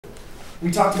We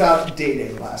talked about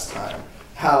dating last time,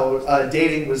 how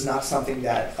dating was not something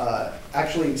that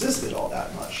actually existed all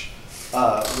that much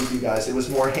with you guys. It was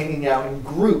more hanging out in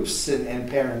groups and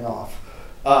pairing off.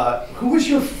 Who was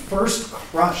your first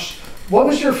crush? What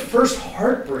was your first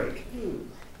heartbreak?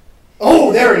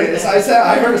 Oh, there it is.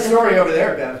 I heard a story over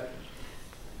there, Bev.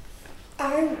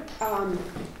 I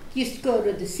used to go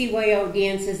to the CYO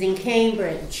dances in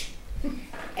Cambridge,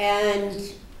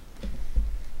 and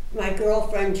my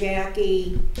girlfriend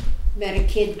Jackie met a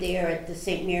kid there at the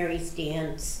St. Mary's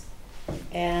dance,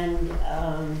 and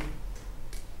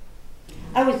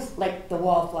I was like the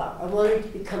wallflower. I wanted to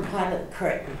become part of the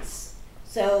curtains.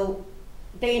 So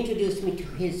they introduced me to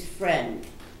his friend.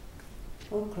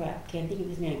 Oh crap, can't think of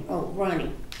his name. Oh,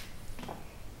 Ronnie.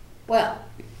 Well,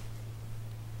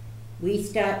 we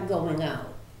start going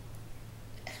out.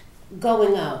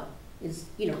 Going out is,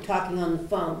 talking on the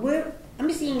phone. I'm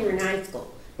a senior in high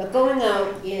school, but going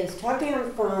out is talking on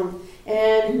the phone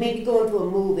and maybe going to a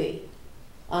movie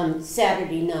on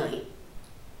Saturday night.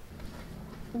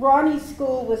 Ronnie's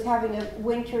school was having a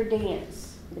winter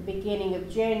dance at the beginning of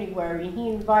January, and he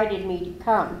invited me to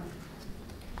come.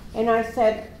 And I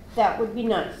said that would be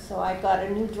nice. So I got a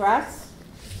new dress,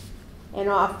 and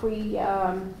off we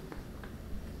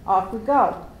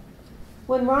go.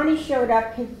 When Ronnie showed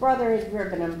up, his brother had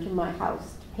driven him to my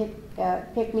house to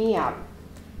pick me up.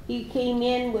 He came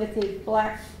in with his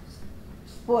black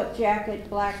sport jacket,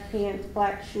 black pants,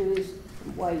 black shoes,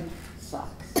 and white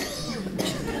socks.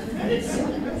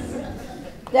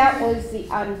 That was the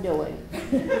undoing.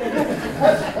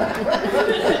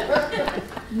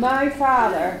 My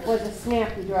father was a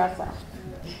snappy dresser.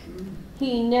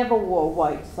 He never wore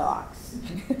white socks.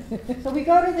 So we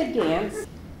go to the dance,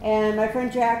 and my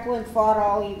friend Jacqueline fought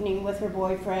all evening with her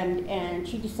boyfriend, and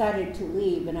she decided to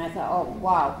leave, and I thought, oh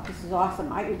wow, this is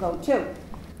awesome, I can go too.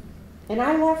 And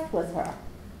I left with her.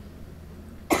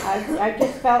 I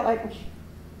just felt like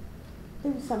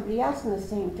there was somebody else in the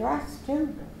same dress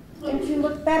too, and she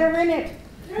looked better in it.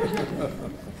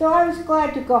 So I was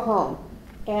glad to go home,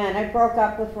 and I broke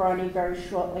up with Ronnie very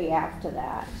shortly after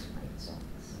that.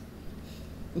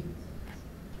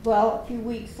 Well, a few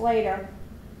weeks later,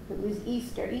 it was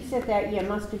Easter. Easter that year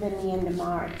must have been the end of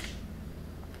March.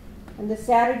 And the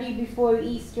Saturday before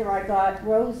Easter, I got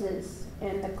roses,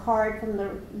 and the card from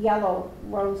the yellow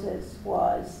roses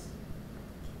was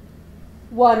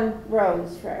 1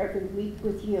 rose for every week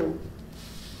with you.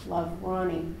 Love,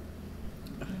 Ronnie.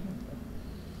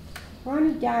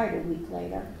 Ronnie died a week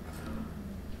later.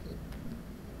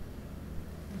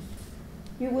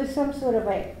 It was some sort of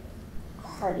a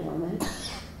heart ailment.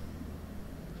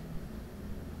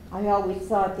 I always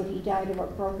thought that he died of a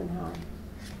broken heart.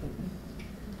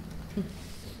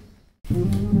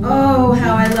 Oh,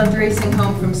 how I loved racing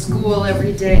home from school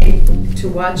every day to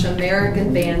watch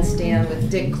American Bandstand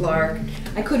with Dick Clark.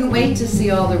 I couldn't wait to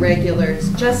see all the regulars,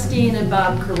 Justine and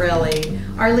Bob Corelli,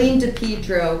 Arlene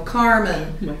DePietro,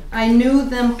 Carmen. I knew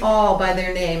them all by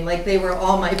their name, like they were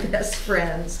all my best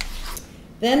friends.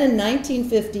 Then in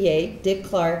 1958, Dick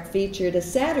Clark featured a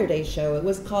Saturday show. It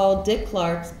was called Dick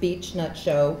Clark's Beach Nut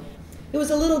Show. It was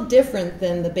a little different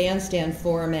than the bandstand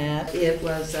format. It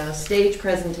was a stage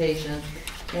presentation,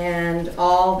 and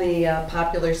all the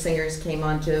popular singers came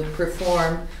on to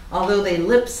perform. Although they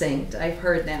lip-synced, I've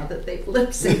heard now that they've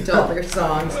lip-synced all their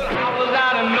songs. I was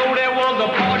out and know there was a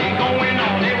party going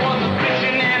on. There was a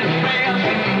fishing and a bass,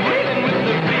 rhythm with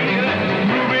the beat,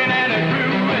 moving and a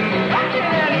groove, and rocking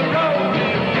and a roll.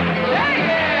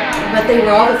 Yeah! But they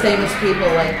were all the famous people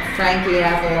like Frankie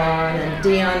Avalon and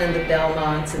Dion and the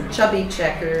Belmonts and Chubby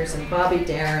Checkers and Bobby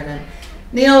Darin and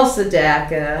Neil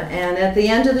Sedaka. And at the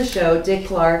end of the show, Dick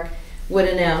Clark would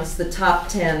announce the top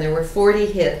 10. There were 40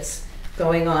 hits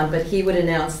going on, but he would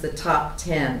announce the top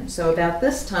 10. So about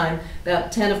this time,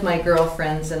 about 10 of my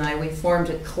girlfriends and I, we formed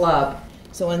a club.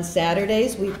 So on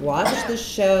Saturdays, we'd watch the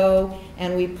show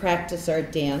and we'd practice our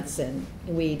dancing.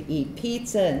 We'd eat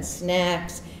pizza and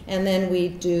snacks, and then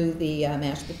we'd do the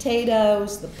mashed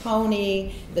potatoes, the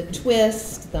pony, the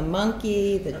twist, the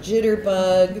monkey, the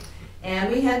jitterbug. And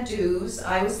we had dues.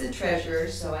 I was the treasurer,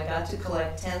 so I got to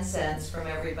collect 10 cents from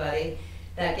everybody.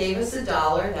 That gave us $1.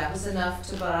 That was enough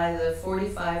to buy the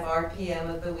 45 RPM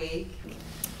of the week.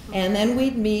 And then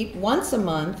we'd meet once a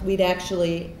month. We'd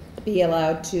actually be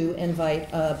allowed to invite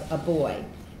a boy.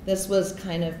 This was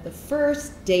kind of the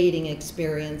first dating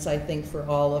experience, I think, for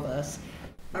all of us.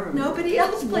 Nobody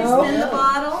else plays Spin the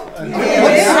Bottle? How old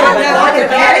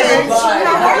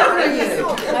were you?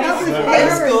 High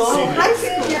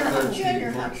school.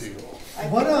 Junior high school.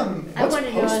 What I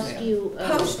wanted to ask you,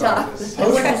 Postdoc.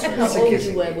 how old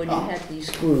you were when you had these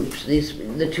groups,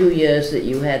 the 2 years that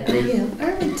you had the... Yeah,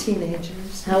 early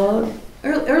teenagers. How old?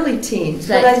 Early teens.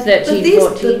 Like 13, these,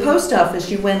 14? the post office,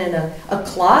 you went in a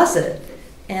closet,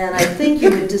 and I think you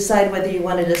would decide whether you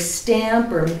wanted a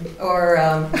stamp or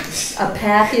a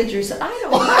package or something. I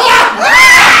don't know.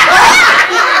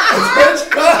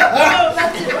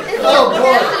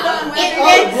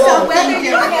 Whether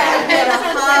you were going to get a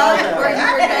hug or you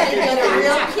were going to get a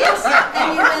real kiss,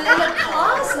 and you went in a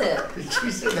closet. She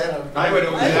said that. I would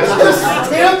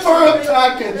Stamp for a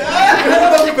package.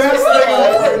 That's the best thing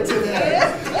I've heard today.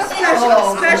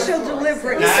 Special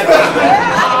delivery. Gonna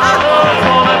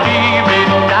be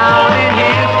written down in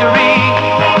history,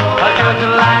 just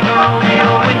like Romeo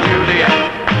and Juliet.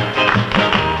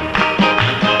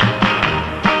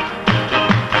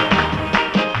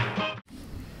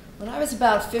 When I was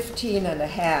about 15 and a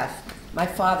half, my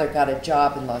father got a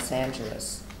job in Los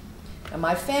Angeles. And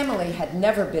my family had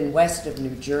never been west of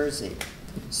New Jersey,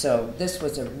 so this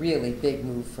was a really big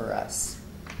move for us.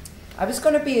 I was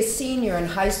going to be a senior in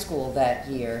high school that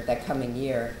coming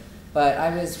year, but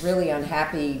I was really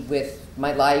unhappy with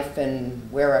my life and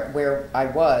where I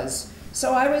was,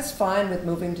 so I was fine with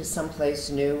moving to someplace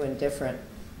new and different.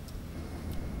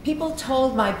 People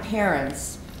told my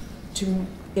parents to,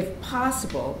 if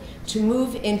possible, to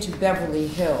move into Beverly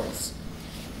Hills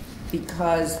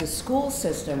because the school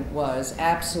system was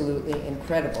absolutely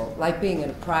incredible, like being in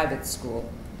a private school.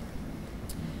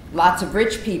 Lots of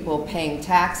rich people paying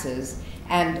taxes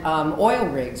and oil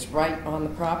rigs right on the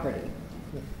property.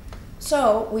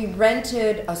 So we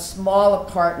rented a small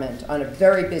apartment on a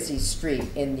very busy street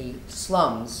in the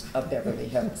slums of Beverly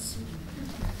Hills.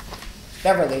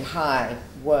 Beverly High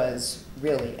was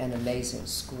really an amazing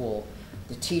school.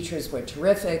 The teachers were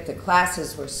terrific, the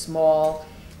classes were small,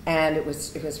 and it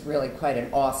was really quite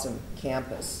an awesome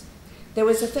campus. There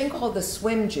was a thing called the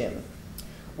swim gym,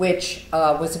 which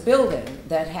was a building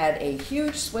that had a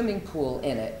huge swimming pool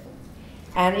in it.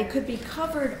 And it could be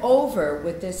covered over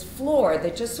with this floor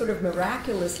that just sort of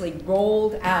miraculously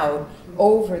rolled out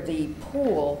over the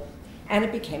pool, and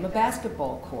it became a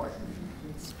basketball court.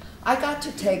 I got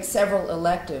to take several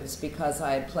electives because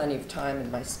I had plenty of time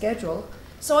in my schedule,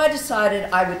 so I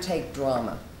decided I would take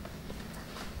drama.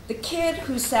 The kid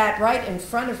who sat right in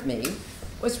front of me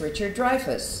was Richard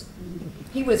Dreyfuss.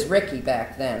 He was Ricky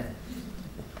back then.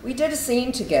 We did a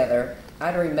scene together.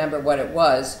 I don't remember what it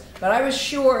was, but I was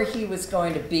sure he was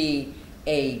going to be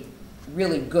a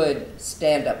really good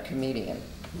stand-up comedian.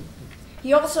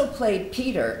 He also played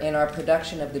Peter in our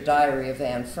production of The Diary of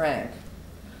Anne Frank.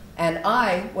 And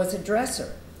I was a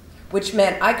dresser, which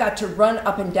meant I got to run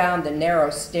up and down the narrow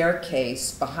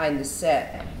staircase behind the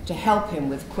set to help him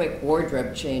with quick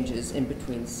wardrobe changes in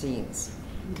between scenes.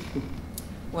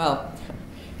 Well,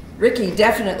 Ricky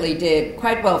definitely did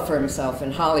quite well for himself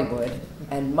in Hollywood,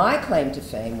 and my claim to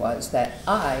fame was that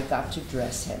I got to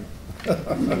dress him.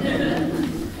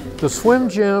 The swim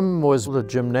gym was the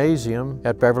gymnasium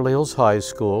at Beverly Hills High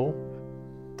School.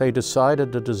 They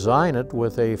decided to design it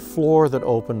with a floor that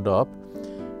opened up,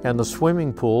 and the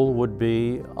swimming pool would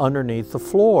be underneath the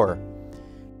floor.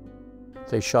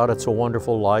 They shot It's a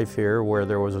Wonderful Life here, where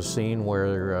there was a scene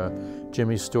where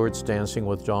Jimmy Stewart's dancing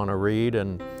with Donna Reed,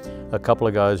 and a couple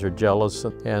of guys are jealous,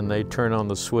 and they turn on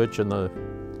the switch and the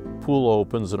pool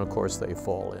opens, and of course they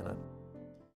fall in it.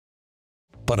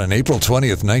 But on April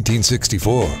 20th,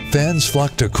 1964, fans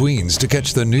flocked to Queens to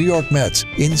catch the New York Mets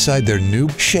inside their new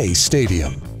Shea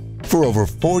Stadium. For over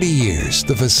 40 years,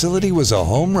 the facility was a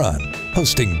home run,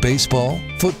 hosting baseball,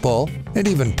 football, and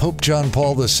even Pope John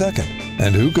Paul II.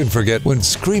 And who can forget when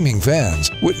screaming fans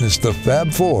witnessed the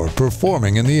Fab Four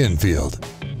performing in the infield?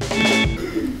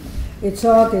 It's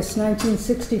August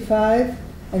 1965,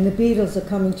 and the Beatles are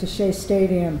coming to Shea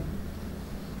Stadium,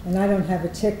 and I don't have a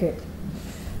ticket.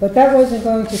 But that wasn't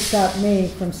going to stop me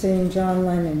from seeing John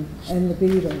Lennon and the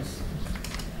Beatles.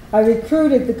 I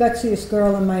recruited the gutsiest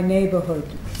girl in my neighborhood,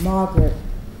 Margaret.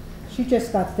 She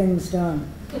just got things done.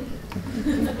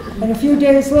 And a few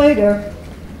days later,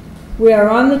 we are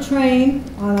on the train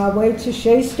on our way to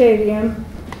Shea Stadium,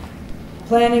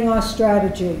 planning our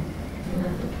strategy.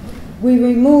 We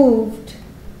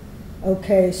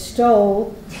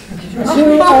stole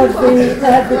two of the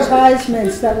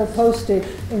advertisements that were posted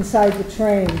inside the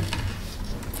train,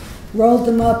 rolled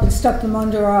them up and stuck them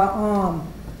under our arm.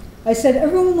 I said,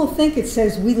 everyone will think it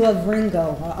says, "We love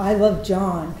Ringo," or "I love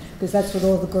John," because that's what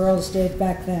all the girls did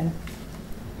back then.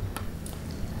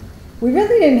 We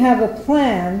really didn't have a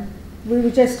plan. We were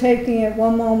just taking it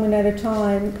one moment at a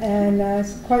time, and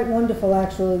it's quite wonderful,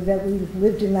 actually, that we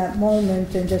lived in that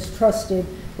moment and just trusted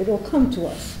it will come to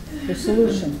us, the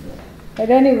solution. At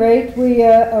any rate, we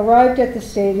arrived at the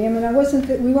stadium, and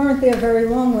we weren't there very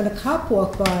long when a cop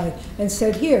walked by and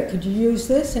said, "Here, could you use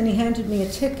this?" And he handed me a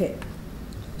ticket.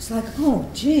 It's like, oh,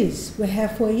 geez, we're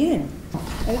halfway in.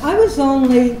 And I was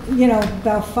only,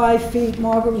 about 5 feet.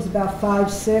 Margaret was about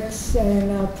 5'6",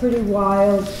 and pretty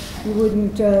wild. You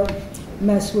wouldn't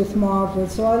mess with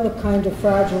Margaret, so I looked kind of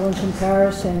fragile in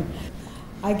comparison.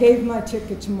 I gave my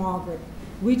ticket to Margaret.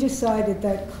 We decided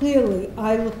that clearly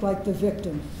I looked like the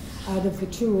victim out of the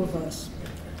two of us.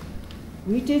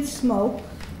 We did smoke.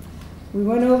 We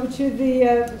went over to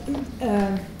the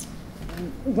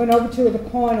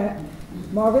corner.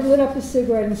 Margaret lit up a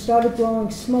cigarette and started blowing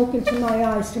smoke into my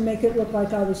eyes to make it look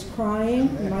like I was crying,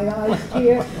 my eyes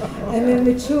tear. And then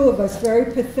the two of us very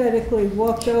pathetically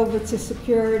walked over to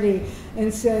security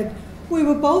and said, "We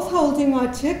were both holding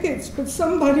our tickets, but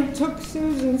somebody took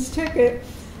Susan's ticket,"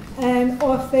 and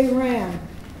off they ran.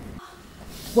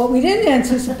 What we didn't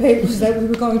anticipate was that we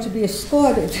were going to be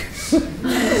escorted.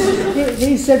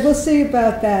 He said, "We'll see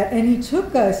about that." And he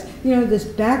took us, this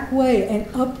back way and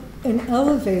up an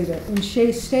elevator in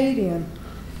Shea Stadium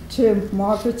to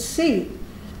Margaret's seat.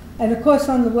 And of course,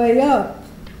 on the way up,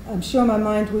 I'm sure my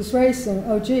mind was racing.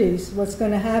 Oh, geez, what's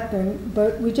going to happen?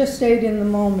 But we just stayed in the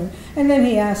moment. And then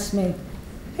he asked me,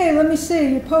 "Hey, let me see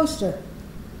your poster."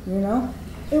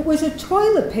 It was a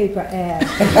toilet paper ad.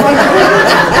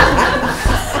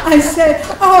 I said,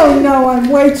 "Oh no, I'm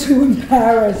way too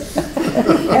embarrassed."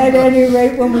 At any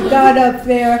rate, when we got up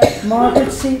there,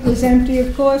 Margaret's seat was empty,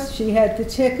 of course. She had the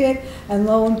ticket, and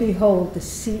lo and behold, the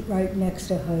seat right next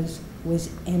to hers was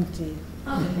empty.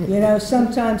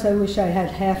 Sometimes I wish I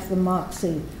had half the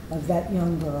moxie of that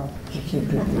young girl.